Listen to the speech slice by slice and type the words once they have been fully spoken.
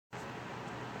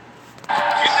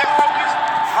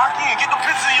in. Get the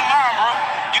pictures in your mind, bro.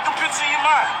 Get the pictures in your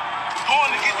mind. We're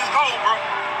going to get this goal, bro.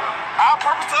 Our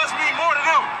purpose to us mean more to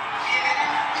them.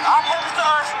 Our purpose to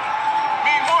us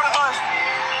mean more to us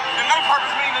than their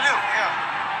purpose mean to them.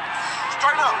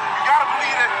 Straight up. You gotta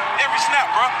believe that every snap,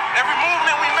 bro. Every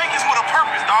movement we make is with a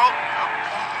purpose, dog.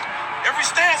 Every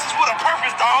stance is with a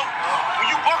purpose, dog. When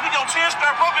you buckle your chin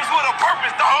strap up, it's with a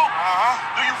purpose, dog.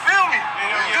 Do you feel me?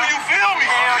 Do you feel me?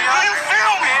 Do you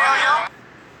feel me?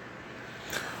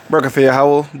 Brakafia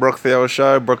Howell, Brakafia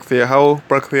Shai, Brakafia Howell,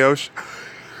 Brakafia.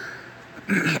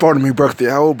 Pardon me,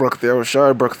 Brakafia Howell, Brakafia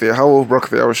Shai, Brakafia Howell,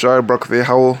 Brakafia Shai, Brakafia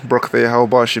Howell, Brakafia Howell,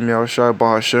 Bashim Yahshai,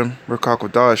 Bahashim,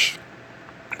 Rakakwadash.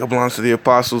 That belongs to the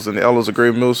apostles and the elders of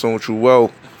Great Millstone, which you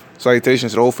well.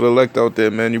 Salutations to the hopeful elect out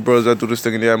there, man. You brothers that do this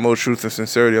thing in the utmost truth and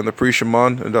sincerity on the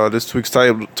pre-shaman. And this week's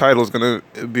title is going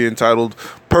to be entitled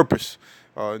Purpose.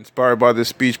 Inspired by this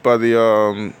speech by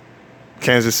the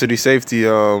Kansas City safety,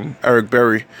 Eric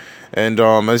Berry. And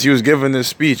as he was giving this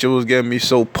speech, it was getting me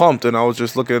so pumped. And I was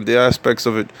just looking at the aspects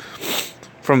of it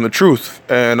from the truth.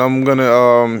 And I'm going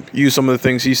to use some of the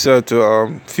things he said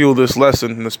to fuel this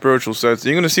lesson in the spiritual sense.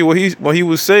 You're going to see what he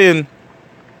was saying.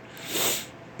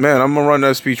 Man, I'm going to run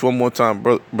that speech one more time,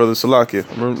 Brother Salakia.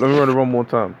 Let me run it one more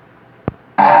time.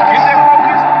 Get that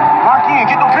focus. Lock in.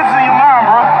 Get them pictures in your mind,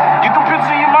 bro. Get them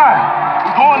pictures in your mind.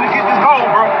 We're going to get this goal,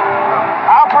 bro.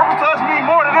 Our purpose to us mean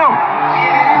more to them.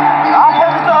 Our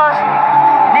purpose to us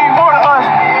mean more to us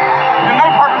than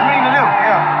their purpose mean to them.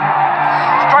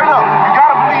 Straight up. You got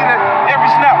to believe that every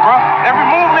snap, bro. Every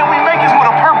movement we make is with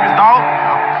a purpose, dog.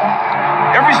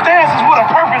 Every stance is with a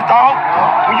purpose, dog.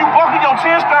 When you buckle your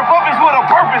chin strap up, it's with a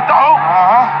purpose, dog.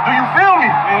 Do you feel me?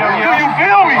 Do you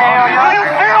feel me? Do you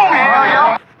feel me?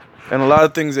 And a lot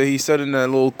of things that he said in that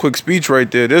little quick speech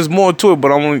right there. There's more to it,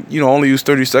 but I'm only use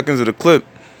 30 seconds of the clip.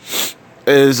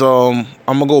 Is I'm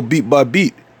gonna go beat by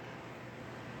beat.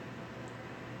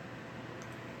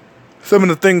 Some of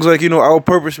the things like our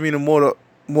purpose meaning more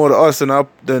to us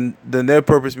than their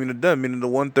purpose meaning to them, meaning the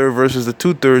 1/3 versus the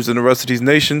 2/3 in the rest of these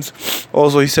nations.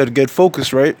 Also, he said get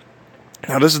focused, right?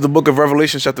 Now this is the book of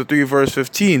Revelation, chapter 3, verse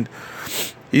 15.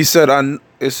 He said,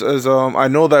 it says, I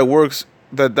know thy works,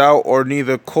 that thou art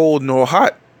neither cold nor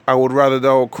hot. I would rather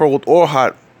thou art cold or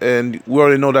hot. And we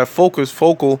already know that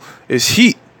focal is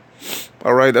heat.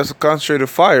 All right, that's a concentrated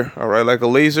fire. All right, like a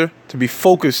laser to be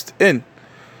focused in.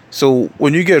 So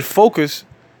when you get focused,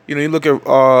 you look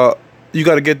at you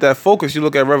got to get that focus. You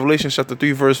look at Revelation chapter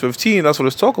 3, verse 15. That's what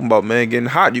it's talking about, man. Getting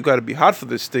hot. You got to be hot for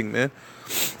this thing, man.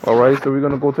 All right, so we're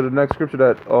going to go to the next scripture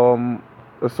that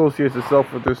associates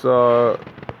itself with this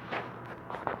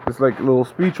like little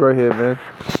speech right here, man.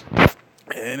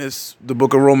 And it's the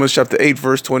book of Romans chapter 8,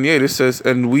 verse 28. It says,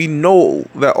 and we know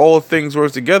that all things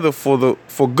work together for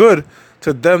good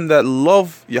to them that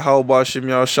love Yahweh B'Shem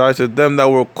Yahushai, to them that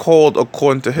were called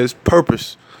according to his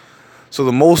purpose. So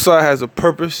the Most High has a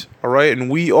purpose, all right, and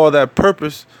we are that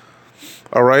purpose,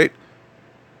 all right.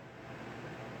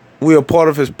 We are part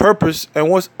of his purpose, and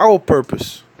what's our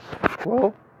purpose?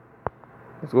 Well,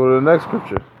 let's go to the next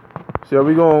scripture. See how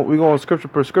we going scripture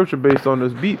per scripture based on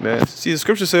this beat, man. See, the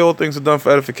scriptures say all things are done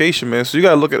for edification, man. So you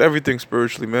gotta look at everything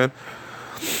spiritually, man.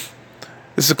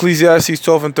 This is Ecclesiastes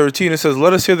 12 and 13. It says,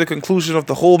 let us hear the conclusion of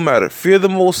the whole matter. Fear the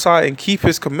Most High and keep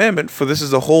his commandment, for this is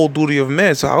the whole duty of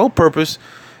man. So our purpose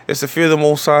is to fear the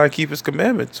Most High and keep his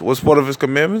commandments. What's part of his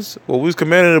commandments? Well, we was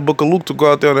commanded in the book of Luke to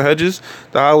go out there on the hedges,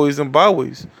 the highways and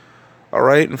byways. All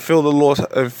right, and fill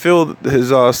his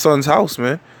son's house,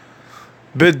 man.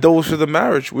 Bid those for the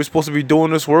marriage. We're supposed to be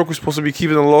doing this work. We're supposed to be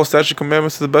keeping the law, statute,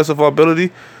 commandments to the best of our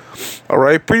ability. All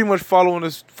right, pretty much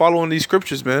following these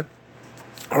scriptures, man.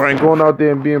 All right, going out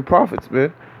there and being prophets,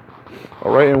 man.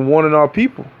 All right, and warning our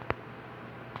people.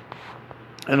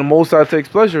 And the Most High takes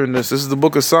pleasure in this. This is the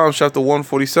book of Psalms, chapter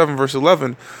 147, verse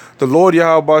 11. The Lord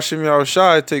Yahweh B'Shem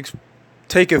Yahushai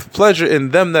taketh pleasure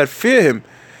in them that fear him,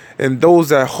 and those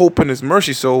that hope in his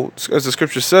mercy. So, as the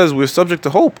scripture says, we're subject to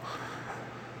hope.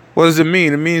 What does it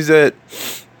mean? It means that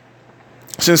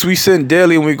since we sin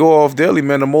daily and we go off daily,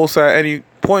 man, the Most High at any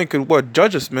point could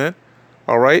judge us, man.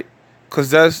 All right, because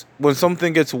that's when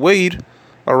something gets weighed.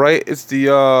 All right,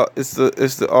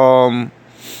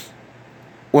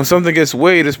 when something gets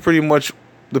weighed, it's pretty much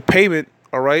the payment.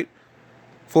 All right,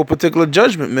 for a particular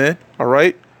judgment, man. All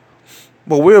right,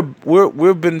 but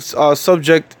we've been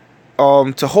subject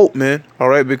to hope, man. All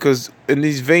right, because in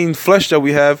these vain flesh that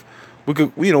we have, we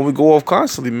go off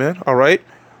constantly, man. All right,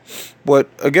 but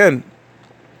again,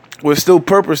 we're still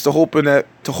purposed to hope in that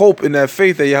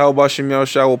faith that Yahweh B'Shem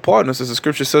Yahushai will pardon us, as the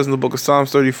scripture says in the book of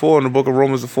Psalms 34 and the book of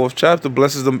Romans the 4th chapter.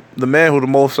 Blesses the man who the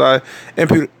Most High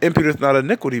imputeth not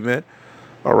iniquity, man.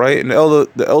 All right, and the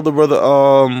elder brother,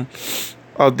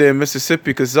 out there in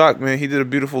Mississippi, Kazak, man, he did a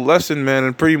beautiful lesson, man,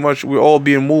 and pretty much we're all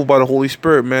being moved by the Holy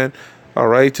Spirit, man. All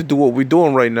right, to do what we're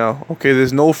doing right now. Okay,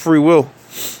 there's no free will.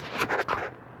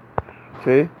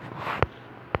 Okay.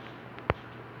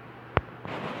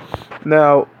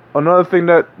 Now, another thing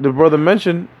that the brother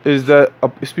mentioned is that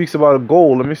it speaks about a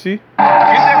goal. Let me see. Get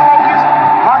that focus.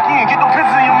 Lock in. Get them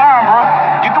pictures in your mind, bro.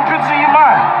 Get them pictures in your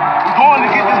mind. We're going to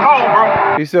get this goal,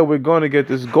 bro. He said we're going to get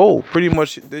this goal. Pretty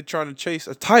much, they're trying to chase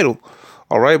a title.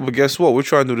 All right, but guess what? We're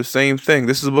trying to do the same thing.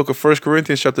 This is the book of 1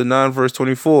 Corinthians chapter 9, verse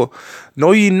 24.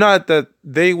 Know ye not that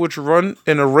they which run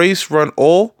in a race run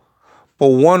all, but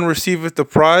one receiveth the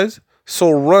prize?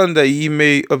 So run that ye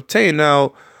may obtain.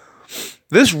 Now,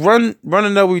 this running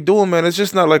that we doing, man, it's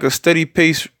just not like a steady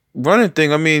pace running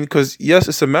thing. I mean, because yes,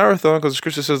 it's a marathon, because the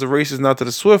scripture says the race is not to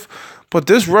the swift. But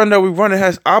this run that we run, it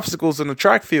has obstacles in the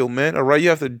track field, man. All right, you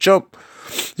have to jump,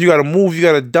 you got to move, you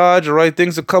got to dodge. All right,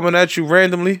 things are coming at you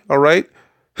randomly. All right,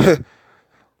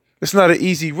 it's not an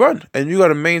easy run, and you got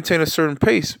to maintain a certain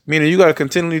pace. Meaning, you got to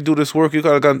continually do this work. You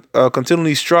got to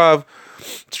continually strive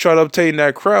to try to obtain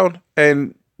that crown.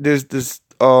 And there's this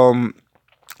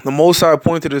the Most High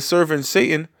appointed his servant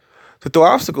Satan to throw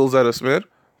obstacles at us, man.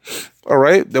 All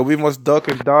right, that we must duck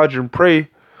and dodge and pray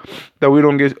that we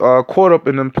don't get caught up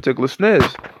in them particular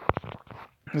snares.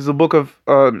 This is the book of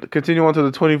continue on to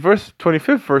the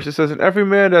 25th verse. It says, "And every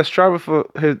man that striveth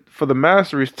for the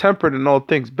mastery is temperate in all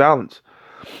things, balanced."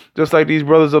 Just like these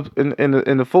brothers up in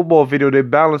the football video, they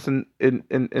balance in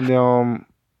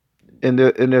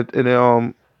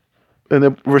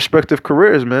their respective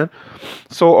careers, man.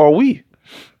 So are we.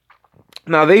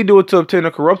 Now, they do it to obtain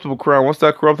a corruptible crown. What's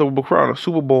that corruptible crown? A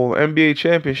Super Bowl, NBA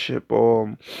championship,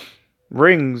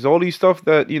 rings, all these stuff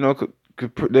that, you know,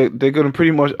 they're going to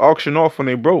pretty much auction off when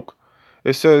they broke.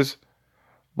 It says,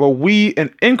 but we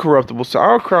an incorruptible. So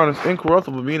our crown is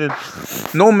incorruptible, meaning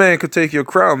no man could take your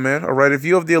crown, man. All right, if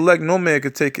you have the elect, no man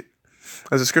could take it.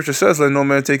 As the scripture says, let no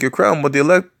man take your crown. But the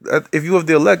elect, if you have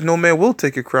the elect, no man will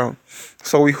take your crown.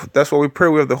 So that's why we pray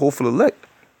we have the hopeful elect.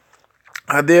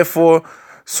 I therefore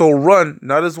so run,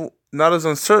 not as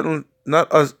uncertainly.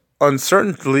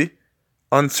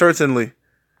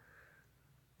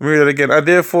 Read that again. I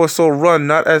therefore so run,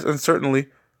 not as uncertainly.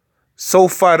 So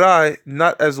fight I,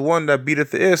 not as one that beateth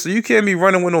the air. So you can't be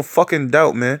running with no fucking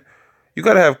doubt, man. You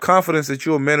gotta have confidence that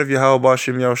you're a man of Yahweh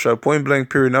B'Shem Yahushua. Point blank,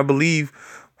 period. And I believe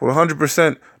with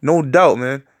 100%, no doubt,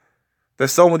 man, that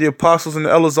some of the apostles and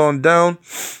the elders on down,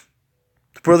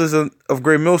 the brothers of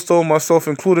Great Millstone, myself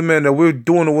included, man, that we're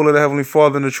doing the will of the Heavenly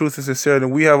Father in the truth and sincerity,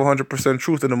 and we have 100%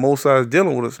 truth, and the Most High is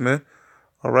dealing with us, man.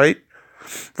 All right?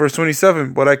 Verse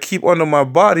 27, but I keep under my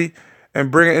body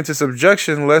and bring it into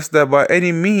subjection, lest that by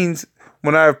any means,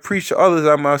 when I have preached to others,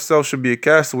 I myself should be a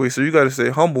castaway. So you got to say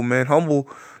humble, man. Humble,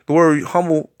 the word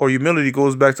humble or humility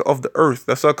goes back to of the earth.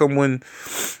 That's how come when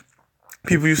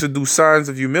people used to do signs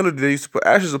of humility, they used to put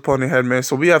ashes upon their head, man.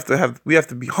 So we have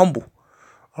to be humble.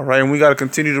 All right, and we got to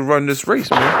continue to run this race,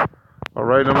 man. All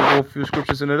right, I'm going to go a few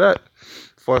scriptures into that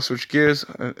before I switch gears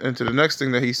into the next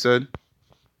thing that he said.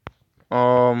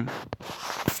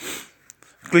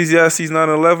 Ecclesiastes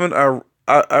 9:11,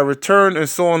 I returned and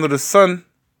saw under the sun,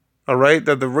 all right,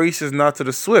 that the race is not to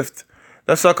the swift.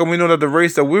 That's how come we know that the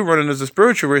race that we're running is a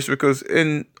spiritual race, because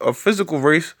in a physical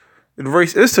race, the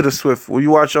race is to the swift. When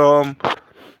you watch, the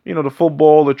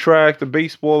football, the track, the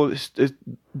baseball, it's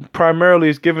primarily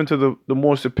is given to the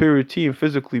more superior team,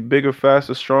 physically bigger,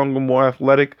 faster, stronger, more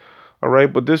athletic, all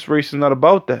right. But this race is not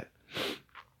about that.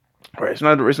 All right, it's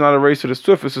not a race to the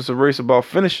swift. It's just a race about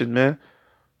finishing, man.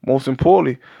 Most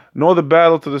importantly, nor the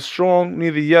battle to the strong,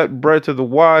 neither yet bread to the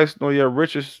wise, nor yet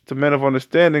riches to men of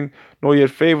understanding, nor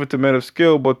yet favor to men of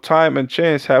skill, but time and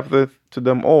chance happeneth to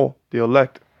them all, the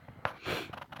elect.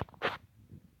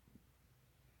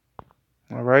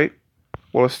 All right.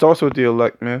 Well, it starts with the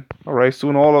elect, man. All right.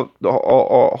 Soon all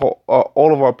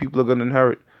of our people are going to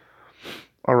inherit,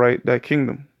 all right, that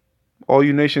kingdom. All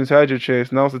you nations had your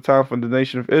chance. Now's the time for the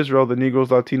nation of Israel, the Negroes,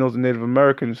 Latinos, and Native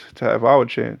Americans to have our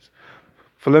chance.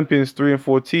 Philippians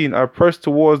 3:14, I press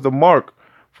towards the mark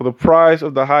for the prize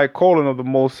of the high calling of the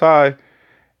Most High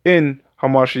in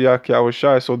Hamashiach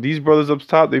Yahushua. So these brothers up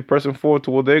top, they pressing forward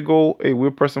toward their goal. Hey, we're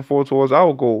pressing forward towards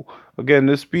our goal. Again,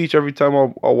 this speech, every time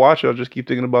I watch it, I just keep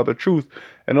thinking about the truth,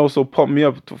 and also pump me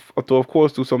up to of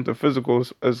course, do something physical,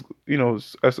 as you know,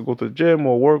 as to go to the gym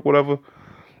or work, whatever.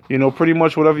 You know, pretty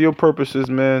much whatever your purpose is,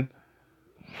 man.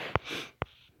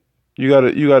 You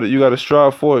gotta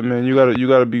strive for it, man. You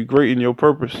gotta be great in your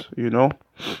purpose, you know.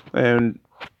 And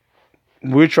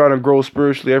we're trying to grow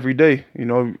spiritually every day. You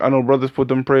know, I know brothers put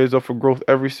them prayers up for growth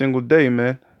every single day,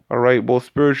 man. All right, both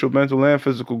spiritual, mental, and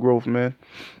physical growth, man.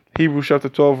 Hebrews chapter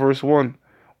 12, verse 1.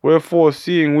 Wherefore,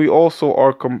 seeing we also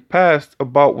are compassed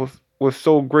about with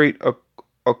so great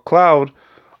a cloud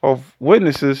of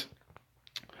witnesses,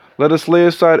 let us lay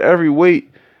aside every weight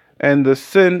and the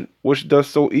sin which does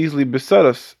so easily beset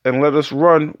us, and let us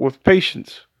run with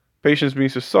patience. Patience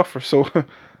means to suffer. So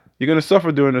you're going to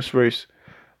suffer during this race.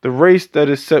 The race that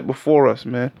is set before us,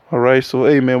 man. All right. So,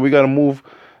 hey, man, we got to move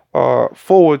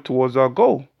forward towards our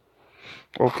goal.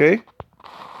 Okay.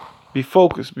 Be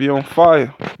focused. Be on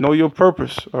fire. Know your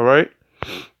purpose. All right.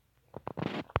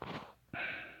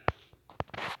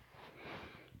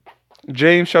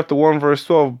 James chapter 1, verse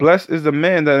 12. Blessed is the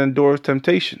man that endures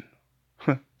temptation.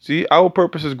 See, our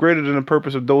purpose is greater than the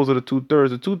purpose of those of the 2/3.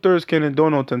 The 2/3 can't endure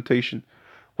no temptation.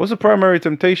 What's the primary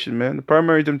temptation, man? The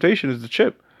primary temptation is the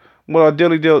chip. Well, our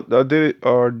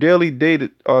daily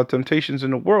dated temptations in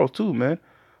the world too, man.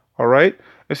 All right.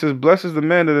 It says, "Blessed is the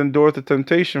man that endureth the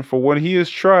temptation, for when he is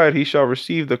tried, he shall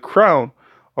receive the crown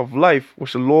of life,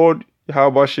 which the Lord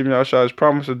Yahweh Shem Yahshua has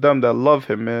promised to them that love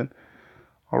him," man.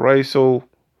 All right. So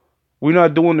we're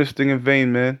not doing this thing in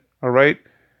vain, man. All right.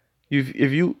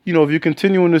 If you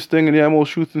continue in this thing in the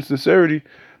utmost truth and sincerity,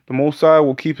 the Most High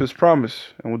will keep His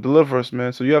promise and will deliver us,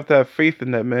 man. So you have to have faith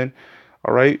in that, man.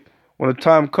 All right. When the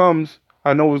time comes,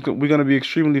 I know we're going to be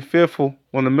extremely fearful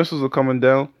when the missiles are coming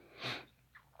down.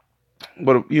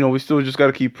 But we still just got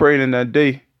to keep praying in that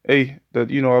day. Hey,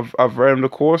 that I've ran the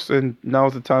course, and now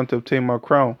is the time to obtain my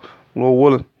crown, Lord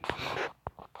willing.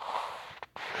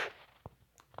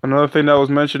 Another thing that was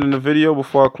mentioned in the video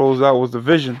before I close out was the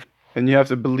vision. And you have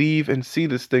to believe and see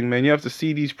this thing, man. You have to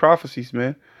see these prophecies,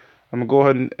 man. I'm going to go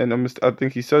ahead and I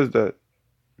think he says that.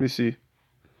 Let me see.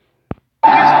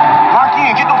 Lock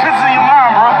in. Get the pictures in your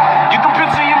mind, bro. Get the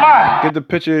pictures in your mind. Get the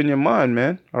picture in your mind,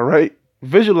 man. All right?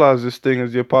 Visualize this thing,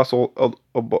 as the Apostle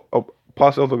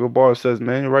Gabar says,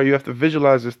 man. Right? You have to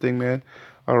visualize this thing, man.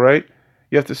 All right?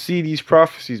 You have to see these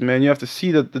prophecies, man. You have to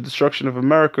see that the destruction of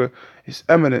America is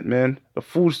imminent, man. The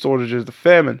food shortages, the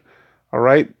famine. All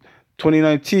right?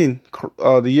 2019,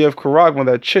 the year of Karagma,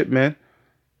 that chip, man.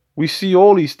 We see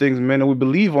all these things, man, and we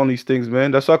believe on these things,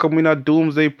 man. That's how come we're not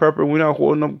doomsday prepper. We're not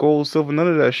holding up gold, silver, none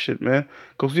of that shit, man.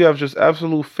 Because we have just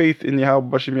absolute faith in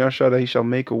Yahweh Bashem Yahshua that He shall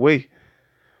make a way.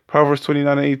 Proverbs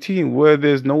 29:18, where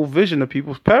there's no vision, the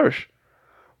people perish.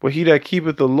 But he that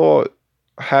keepeth the law,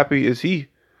 happy is he.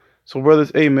 So,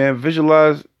 brothers, hey, man,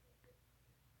 visualize,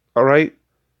 all right,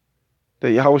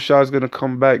 that Yahweh Shah is going to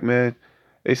come back, man.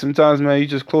 Hey, sometimes, man, you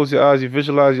just close your eyes, you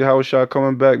visualize Yahweh Shah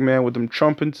coming back, man, with them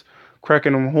trumpets,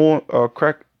 cracking them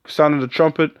sounding the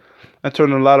trumpet, and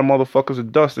turning a lot of motherfuckers to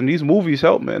dust. And these movies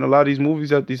help, man. A lot of these movies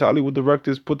that these Hollywood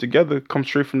directors put together come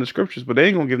straight from the scriptures, but they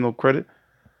ain't gonna give no credit.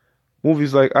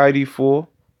 Movies like ID4,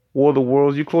 War of the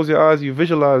Worlds, you close your eyes, you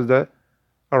visualize that.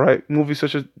 All right, movies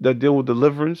such as that deal with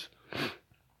deliverance.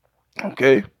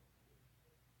 Okay,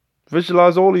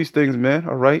 visualize all these things, man.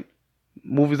 All right,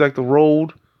 movies like The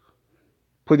Road.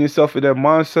 Putting yourself in that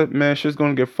mindset, man, shit's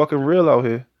gonna get fucking real out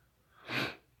here.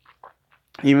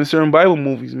 Even certain Bible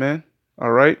movies, man.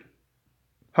 All right,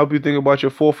 help you think about your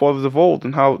forefathers of old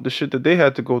and how the shit that they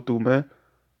had to go through, man.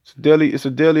 It's a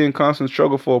daily and constant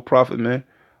struggle for a prophet, man.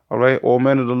 All right, or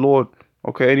man of the Lord.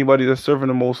 Okay, anybody that's serving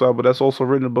the Most High, but that's also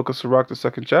written in the book of Sirach, the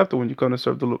 2nd chapter. When you come to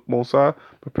serve the Most High,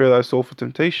 prepare thy soul for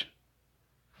temptation.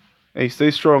 Hey,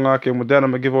 stay strong, Akim. With that,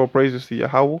 I'm gonna give all praises to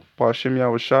Yahweh, Bahashem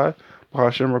Yahweh Shai,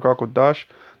 Bahashem Rakakodash.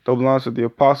 Double honors to the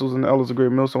apostles and the elders of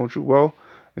Great Millstone, true well.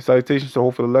 And salutations to the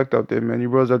whole for the elect out there, man. You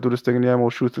brothers that do this thing in the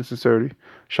utmost truth and sincerity.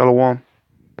 Shalom.